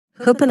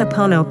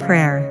Hooponopono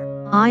prayer.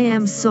 I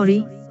am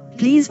sorry,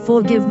 please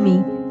forgive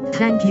me,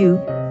 thank you,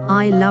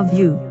 I love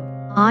you.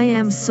 I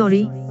am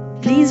sorry,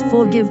 please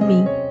forgive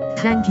me,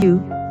 thank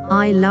you,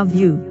 I love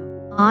you.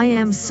 I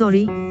am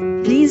sorry,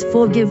 please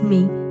forgive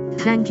me,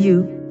 thank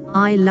you,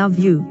 I love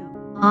you.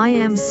 I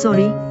am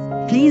sorry,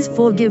 please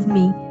forgive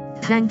me,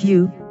 thank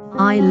you,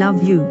 I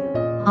love you.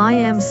 I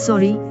am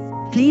sorry,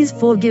 please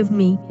forgive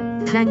me,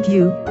 thank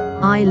you,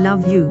 I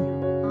love you.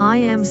 I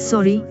am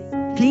sorry,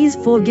 please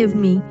forgive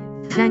me,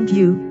 thank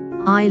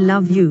you, I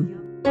love you.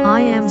 I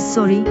am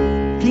sorry,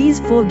 please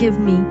forgive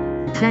me,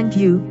 thank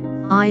you,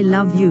 I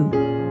love you.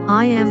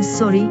 I am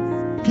sorry,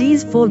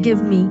 please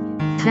forgive me,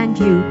 thank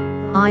you,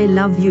 I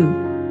love you.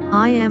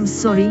 I am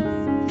sorry,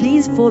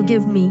 please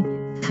forgive me,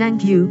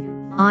 thank you,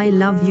 I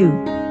love you.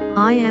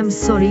 I am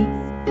sorry,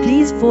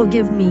 please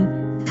forgive me,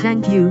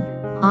 thank you,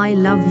 I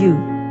love you.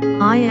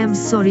 I am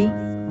sorry,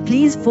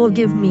 please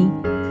forgive me,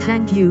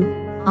 thank you,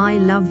 I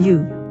love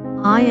you.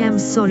 I am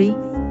sorry,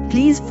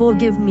 please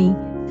forgive me,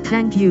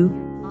 thank you,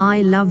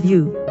 I love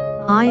you.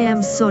 I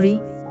am sorry,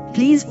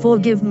 please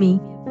forgive me,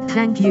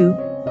 thank you,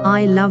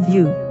 I love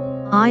you.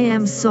 I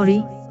am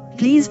sorry,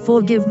 please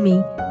forgive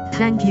me,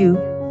 thank you,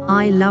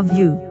 I love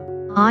you.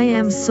 I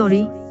am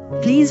sorry,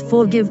 please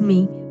forgive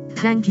me,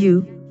 thank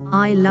you,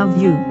 I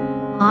love you.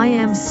 I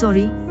am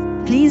sorry,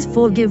 please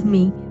forgive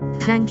me,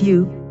 thank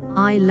you,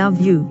 I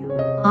love you.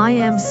 I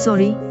am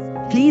sorry,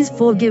 please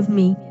forgive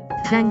me,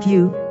 thank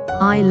you,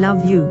 I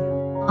love you.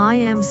 I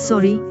am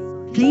sorry,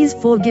 please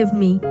forgive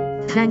me,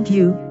 thank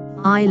you,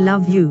 I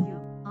love you.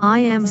 I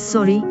am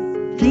sorry,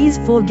 please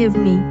forgive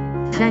me,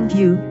 thank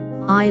you,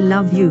 I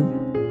love you.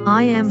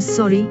 I am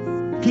sorry,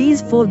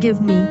 please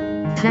forgive me,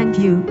 thank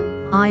you,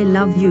 I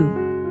love you.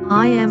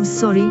 I am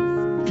sorry,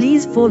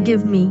 please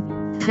forgive me,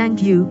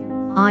 thank you,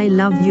 I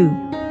love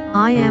you.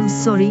 I am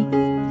sorry,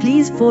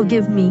 please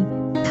forgive me,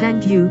 thank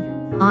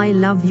you, I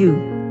love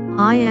you.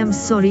 I am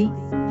sorry,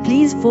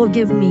 please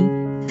forgive me,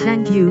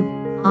 thank you,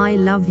 I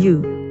love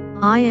you.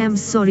 I am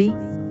sorry,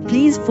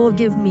 please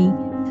forgive me,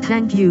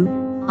 thank you,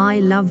 I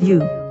love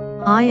you.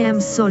 I am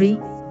sorry,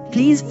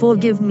 please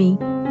forgive me,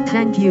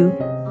 thank you,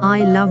 I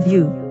love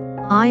you.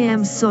 I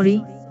am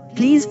sorry,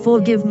 please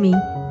forgive me,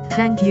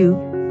 thank you,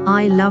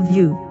 I love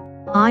you.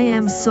 I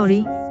am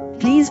sorry,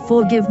 please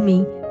forgive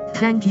me,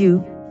 thank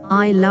you,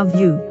 I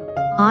love you.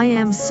 I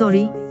am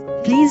sorry,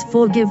 please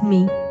forgive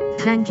me,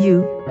 thank you,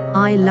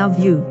 I love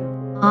you.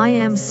 I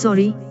am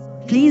sorry,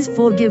 please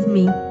forgive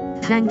me,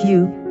 thank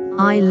you,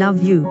 I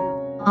love you.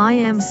 I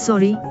am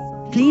sorry,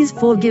 please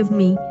forgive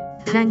me,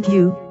 thank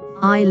you,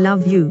 I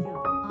love you.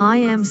 I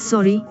am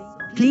sorry,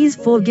 please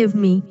forgive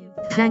me,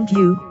 thank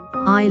you,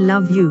 I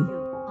love you.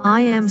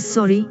 I am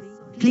sorry,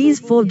 please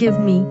forgive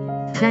me,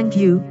 thank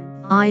you,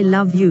 I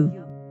love you.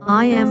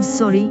 I am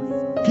sorry,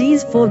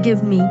 please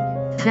forgive me,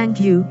 thank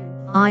you,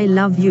 I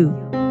love you.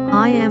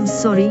 I am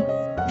sorry,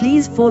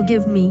 please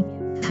forgive me,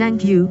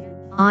 thank you,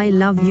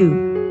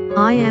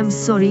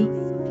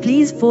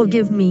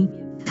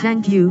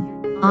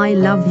 I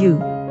love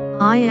you.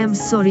 I am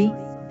sorry,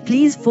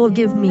 please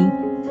forgive me,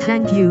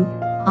 thank you,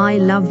 I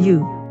love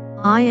you.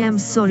 I am sorry, please forgive me, thank you, I love you. I am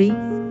sorry,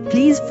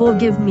 please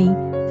forgive me,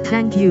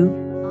 thank you,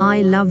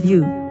 I love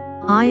you.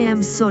 I am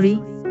sorry,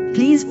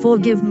 please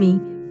forgive me,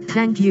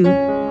 thank you,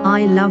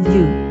 I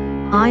love you.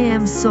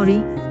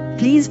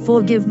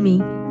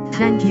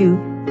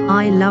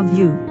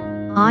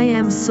 I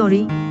am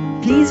sorry,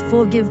 please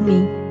forgive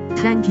me,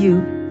 thank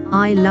you,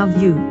 I love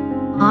you.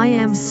 I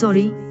am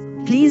sorry,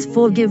 please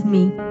forgive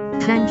me,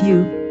 thank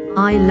you,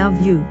 I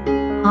love you.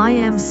 I am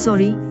sorry,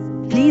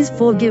 please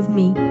forgive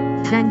me,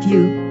 thank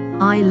you,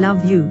 I love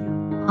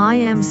you.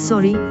 I am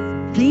sorry,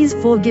 please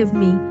forgive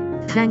me,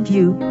 thank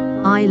you,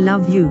 I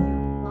love you.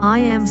 I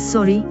am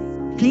sorry,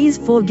 please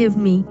forgive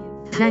me,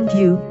 thank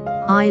you,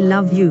 I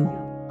love you.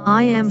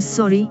 I am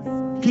sorry,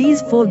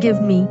 please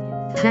forgive me,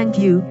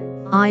 thank you,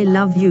 I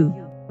love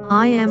you.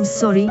 I am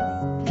sorry,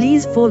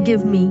 please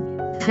forgive me,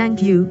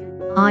 thank you,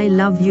 I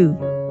love you.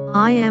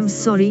 I am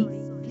sorry,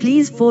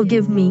 please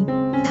forgive me,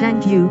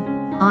 thank you,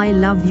 I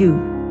love you.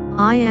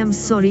 I am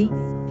sorry,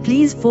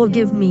 please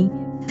forgive me,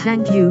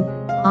 thank you,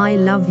 I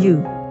love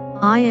you.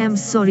 I am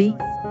sorry,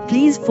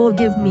 please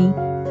forgive me,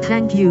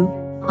 thank you,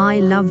 I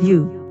love you.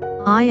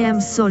 I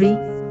am sorry,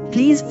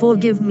 please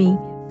forgive me, thank you, I love you. I am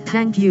sorry, please forgive me,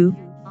 thank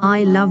you, I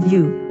love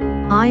you.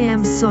 I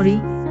am sorry,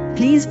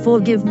 please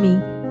forgive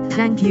me,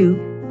 thank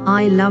you,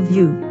 I love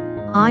you.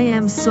 I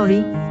am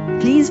sorry,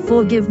 please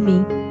forgive me,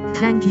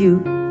 thank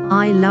you, I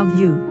love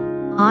you.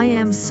 I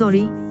am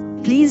sorry,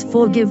 please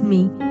forgive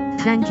me,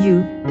 thank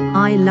you,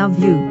 I love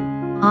you.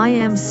 I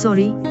am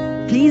sorry,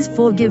 please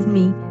forgive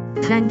me,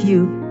 thank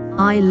you,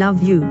 I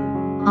love you.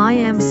 I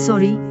am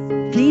sorry,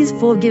 please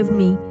forgive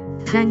me,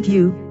 thank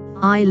you,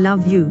 I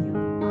love you.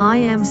 I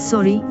am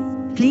sorry,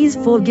 please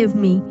forgive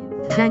me,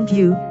 thank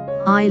you,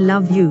 I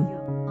love you.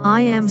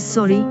 I am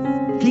sorry,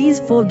 please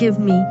forgive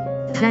me,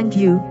 thank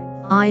you,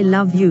 I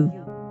love you.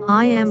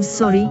 I am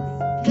sorry,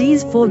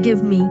 please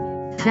forgive me,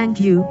 thank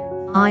you,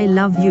 I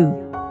love you.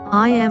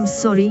 I am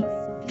sorry,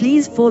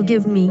 please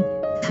forgive me,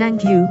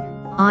 thank you,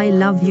 I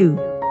love you.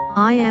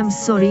 I am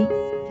sorry.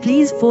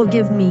 Please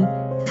forgive me.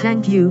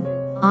 Thank you.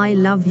 I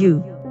love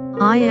you.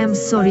 I am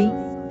sorry.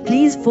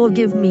 Please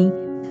forgive me.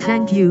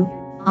 Thank you.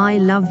 I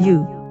love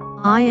you.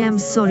 I am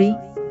sorry.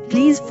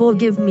 Please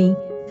forgive me.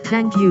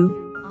 Thank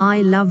you.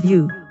 I love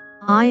you.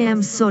 I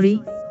am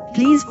sorry.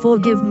 Please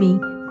forgive me.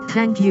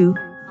 Thank you.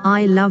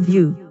 I love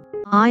you.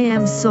 I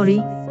am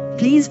sorry.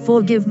 Please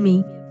forgive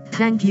me.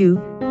 Thank you.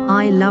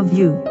 I love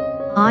you.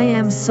 I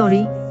am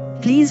sorry.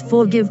 Please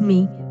forgive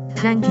me.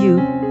 Thank you.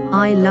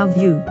 I love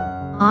you.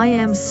 I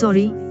am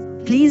sorry.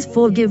 Please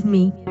forgive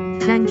me.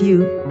 Thank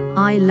you.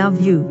 I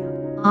love you.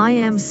 I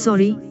am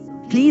sorry.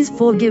 Please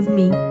forgive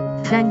me.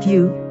 Thank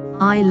you.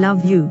 I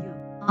love you.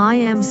 I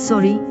am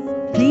sorry.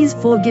 Please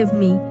forgive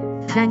me.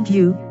 Thank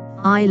you.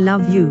 I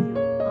love you.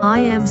 I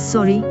am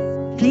sorry.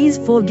 Please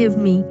forgive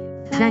me.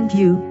 Thank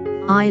you.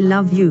 I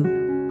love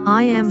you.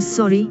 I am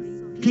sorry.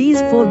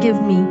 Please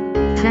forgive me.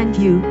 Thank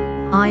you.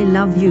 I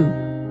love you.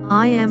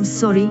 I am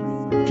sorry.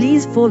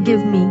 Please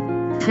forgive me.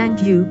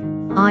 Thank you.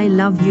 I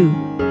love you.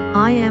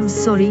 I am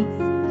sorry.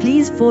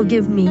 Please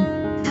forgive me.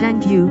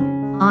 Thank you.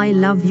 I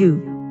love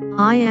you.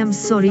 I am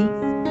sorry.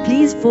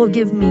 Please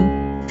forgive me.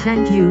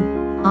 Thank you.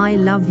 I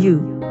love you.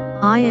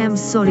 I am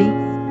sorry.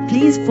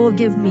 Please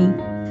forgive me.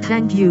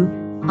 Thank you.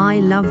 I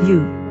love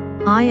you.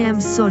 I am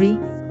sorry.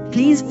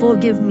 Please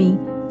forgive me.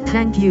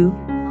 Thank you.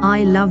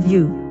 I love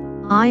you.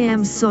 I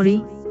am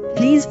sorry.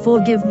 Please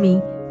forgive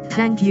me.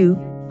 Thank you.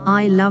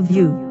 I love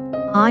you.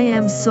 I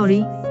am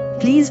sorry.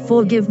 Please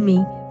forgive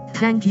me.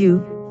 Thank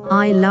you.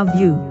 I love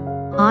you.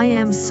 I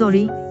am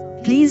sorry.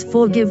 Please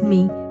forgive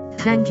me.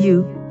 Thank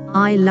you.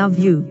 I love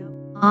you.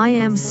 I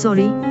am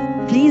sorry.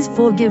 Please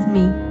forgive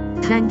me.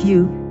 Thank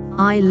you.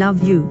 I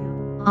love you.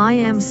 I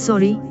am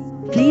sorry.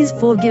 Please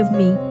forgive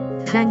me.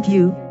 Thank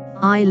you.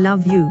 I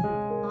love you.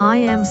 I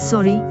am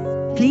sorry.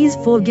 Please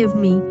forgive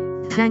me.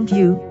 Thank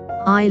you.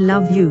 I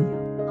love you.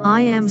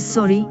 I am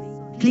sorry.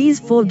 Please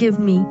forgive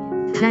me.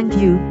 Thank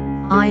you.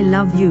 I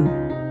love you.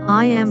 I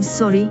am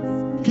sorry.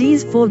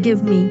 Please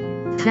forgive me.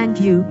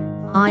 Thank you.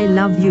 I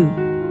love you.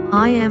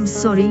 I am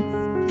sorry.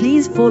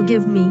 Please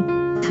forgive me.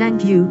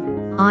 Thank you.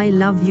 I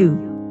love you.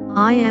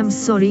 I am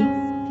sorry.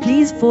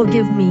 Please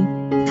forgive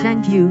me.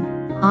 Thank you.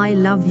 I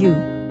love you.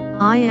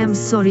 I am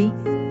sorry.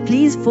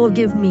 Please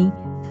forgive me.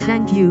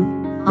 Thank you.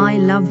 I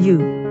love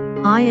you.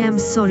 I am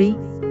sorry.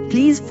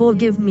 Please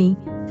forgive me.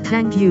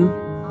 Thank you.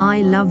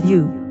 I love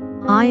you.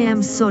 I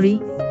am sorry.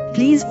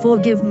 Please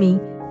forgive me.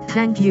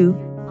 Thank you.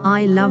 I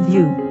love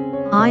you.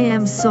 I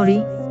am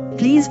sorry.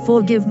 Please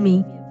forgive me.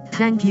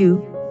 Thank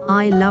you.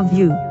 I love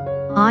you.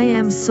 I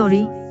am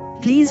sorry.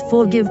 Please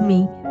forgive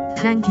me.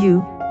 Thank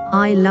you.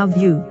 I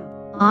love you.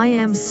 I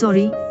am sorry.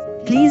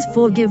 Please forgive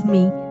me.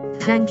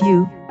 Thank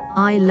you.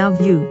 I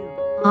love you.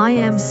 I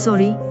am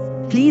sorry.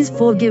 Please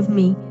forgive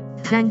me.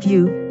 Thank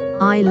you.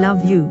 I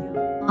love you.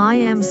 I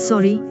am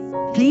sorry.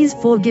 Please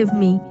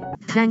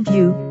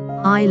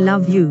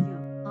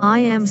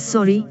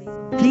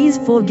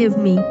forgive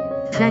me.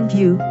 Thank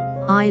you.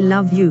 I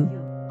love you.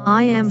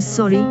 I am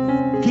sorry.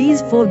 Please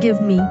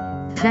forgive me.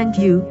 Thank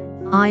you.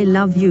 I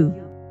love you.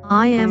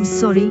 I am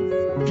sorry.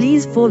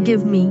 Please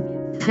forgive me.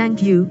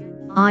 Thank you.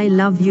 I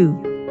love you.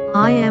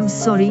 I am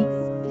sorry.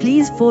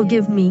 Please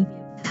forgive me.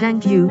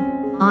 Thank you.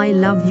 I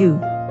love you.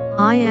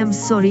 I am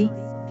sorry.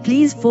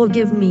 Please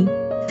forgive me.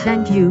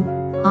 Thank you.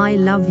 I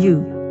love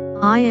you.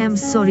 I am sorry. Please forgive me. Thank you. I love you. I am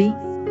sorry.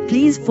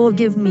 Please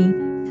forgive me.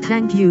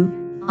 Thank you.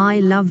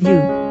 I love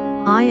you.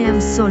 I am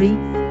sorry.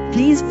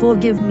 Please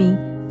forgive me.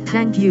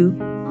 Thank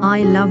you.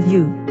 I love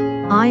you.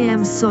 I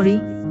am sorry.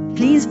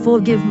 Please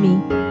forgive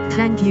me.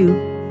 Thank you.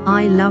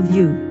 I love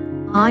you.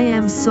 I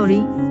am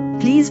sorry.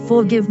 Please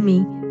forgive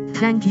me.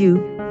 Thank you.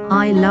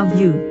 I love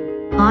you.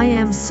 I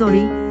am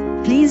sorry.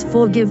 Please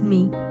forgive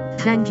me.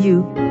 Thank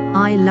you.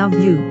 I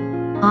love you.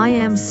 I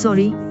am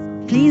sorry.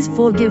 Please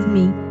forgive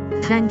me.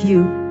 Thank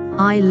you.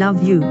 I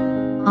love you.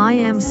 I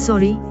am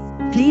sorry.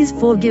 Please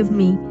forgive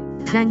me.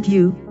 Thank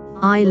you.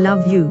 I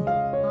love you.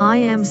 I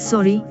am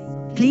sorry.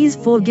 Please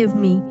forgive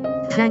me.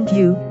 Thank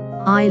you.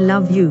 I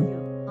love you.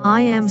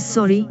 I am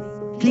sorry.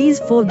 Please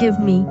forgive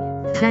me.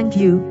 Thank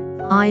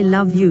you. I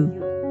love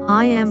you.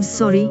 I am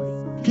sorry.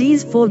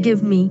 Please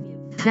forgive me.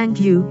 Thank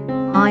you.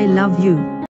 I love you.